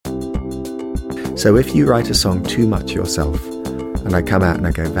So if you write a song too much yourself, and I come out and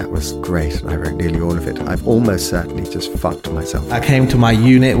I go, that was great, and I wrote nearly all of it, I've almost certainly just fucked myself. I came to my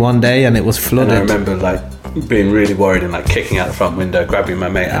unit one day and it was flooded. And I remember being really worried and kicking out the front window, grabbing my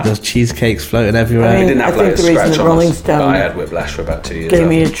mate out. There was cheesecakes floating everywhere. We didn't have I think a the reason scratch that on Rolling us, but I Stone had whiplash for about 2 years. gave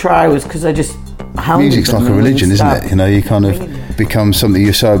me a try was because I just hounded Music's them like a and religion, wouldn't isn't stop. it? You know, you kind of become something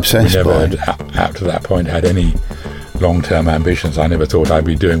you're so We obsessed never by. had, up to that point, had any long-term ambitions. I never thought I'd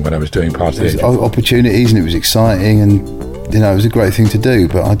be doing what I was doing past the age. Opportunities, and it was exciting, and you know, it was a great thing to do.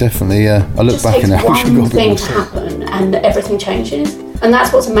 But I definitely, I look back and I wish I got a one bit thing more to stuff. happen and everything changes. And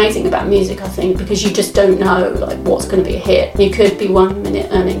that's what's amazing about music, I think, because you just don't know what's going to be a hit. You could be 1 minute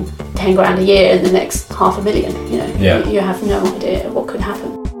earning 10 grand a year and the next $500,000. You have no idea what could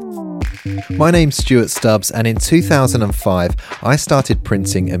happen. My name's Stuart Stubbs, and in 2005 I started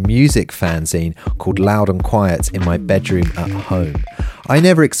printing a music fanzine called Loud and Quiet in my bedroom at home. I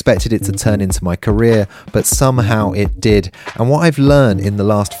never expected it to turn into my career, but somehow it did. And what I've learned in the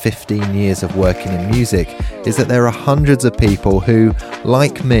last 15 years of working in music is that there are hundreds of people who,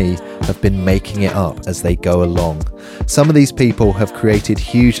 like me, have been making it up as they go along. Some of these people have created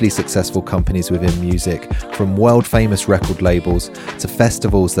hugely successful companies within music, from world-famous record labels to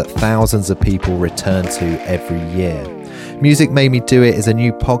festivals that thousands of people return to every year. Music Made Me Do It is a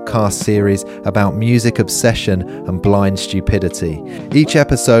new podcast series about music obsession and blind stupidity. Each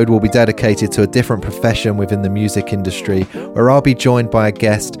episode will be dedicated to a different profession within the music industry, where I'll be joined by a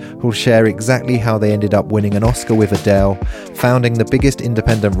guest who will share exactly how they ended up winning an Oscar with Adele, founding the biggest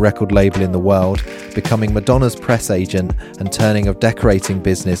independent record label in the world, becoming Madonna's press agent, and turning a decorating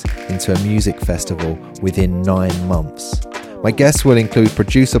business into a music festival within 9 months. My guests will include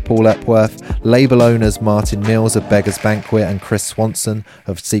producer Paul Epworth, label owners Martin Mills of Beggars Banquet and Chris Swanson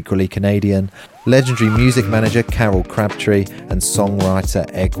of Secretly Canadian, legendary music manager Carol Crabtree, and songwriter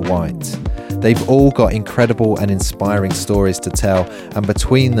Egg White. They've all got incredible and inspiring stories to tell, and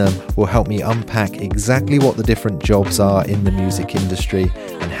between them will help me unpack exactly what the different jobs are in the music industry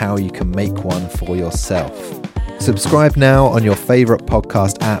and how you can make one for yourself. Subscribe now on your favourite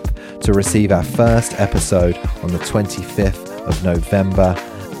podcast app to receive our first episode on the 25th of November.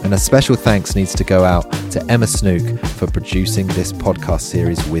 And a special thanks needs to go out to Emma Snook for producing this podcast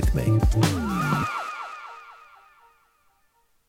series with me.